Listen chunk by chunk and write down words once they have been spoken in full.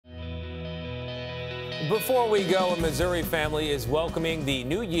Before we go, a Missouri family is welcoming the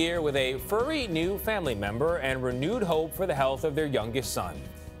new year with a furry new family member and renewed hope for the health of their youngest son.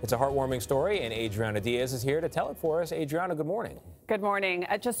 It's a heartwarming story, and Adriana Diaz is here to tell it for us. Adriana, good morning. Good morning.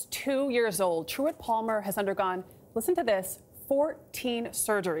 At just 2 years old, Truett Palmer has undergone, listen to this, 14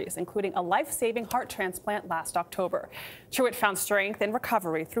 surgeries, including a life-saving heart transplant last October. Truett found strength and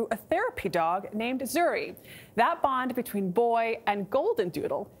recovery through a therapy dog named Zuri. That bond between boy and golden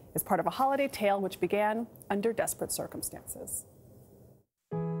doodle is part of a holiday tale which began under desperate circumstances.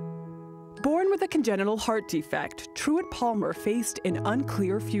 Born with a congenital heart defect, Truett Palmer faced an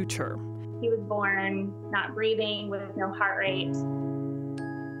unclear future. He was born not breathing, with no heart rate.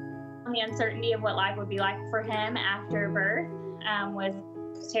 The uncertainty of what life would be like for him after birth was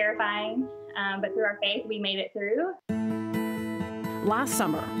terrifying, but through our faith, we made it through. Last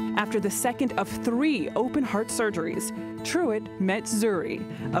summer, after the second of 3 open heart surgeries, Truett met Zuri,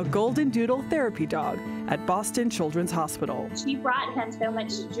 a golden doodle therapy dog at Boston Children's Hospital. She brought him so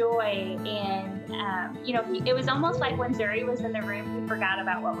much joy, and it was almost like when Zuri was in the room, he forgot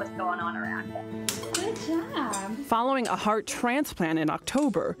about what was going on around him. Good job. Following a heart transplant in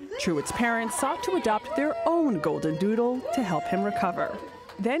October, Truett's parents sought to adopt their own golden doodle to help him recover.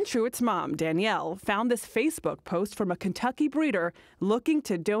 Then Truett's mom, Danielle, found this Facebook post from a Kentucky breeder looking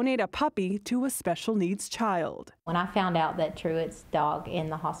to donate a puppy to a special needs child. When I found out that Truett's dog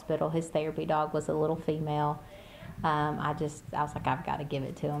in the hospital, his therapy dog, was a little female, I was like, I've got to give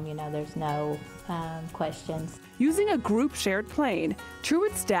it to him. You know, there's no questions. Using a group shared plane,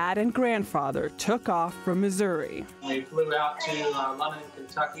 Truett's dad and grandfather took off from Missouri. We flew out to London,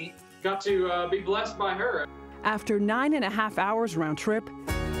 Kentucky. Got to be blessed by her. After 9.5 hours round trip,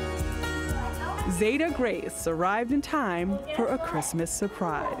 Zeta Grace arrived in time for a Christmas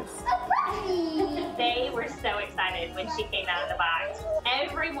surprise. They were so excited when she came out of the box.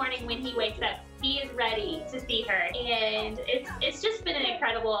 Every morning when he wakes up, he is ready to see her, and it's just been an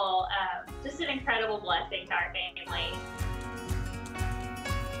incredible blessing to our family.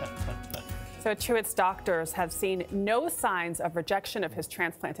 So Truett's doctors have seen no signs of rejection of his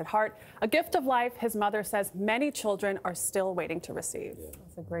transplanted heart, a gift of life his mother says many children are still waiting to receive.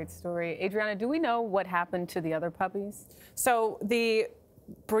 That's a great story. Adriana, do we know what happened to the other puppies? So the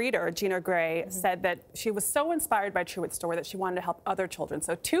breeder, Gina Gray, said that she was so inspired by Truett's story that she wanted to help other children.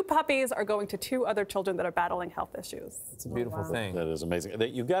 So 2 puppies are going to 2 other children that are battling health issues. It's a beautiful thing. That is amazing.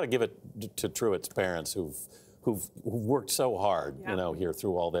 You've got to give it to Truett's parents who've worked so hard, you know, here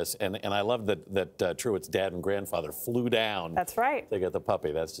through all this. And I love that Truett's dad and grandfather flew down. That's right. To get the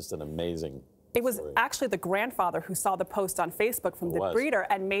puppy. That's just an amazing It was story. actually the grandfather who saw the post on Facebook from the breeder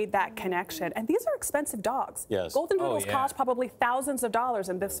and made that connection. And these are expensive dogs. Yes. Golden doodles cost probably thousands of dollars,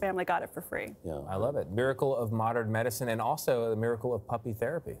 and this family got it for free. Yeah. I love it. Miracle of modern medicine, and also the miracle of puppy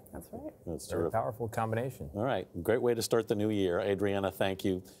therapy. That's right. That's Very powerful combination. All right. Great way to start the new year. Adriana, thank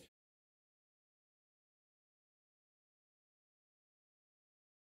you.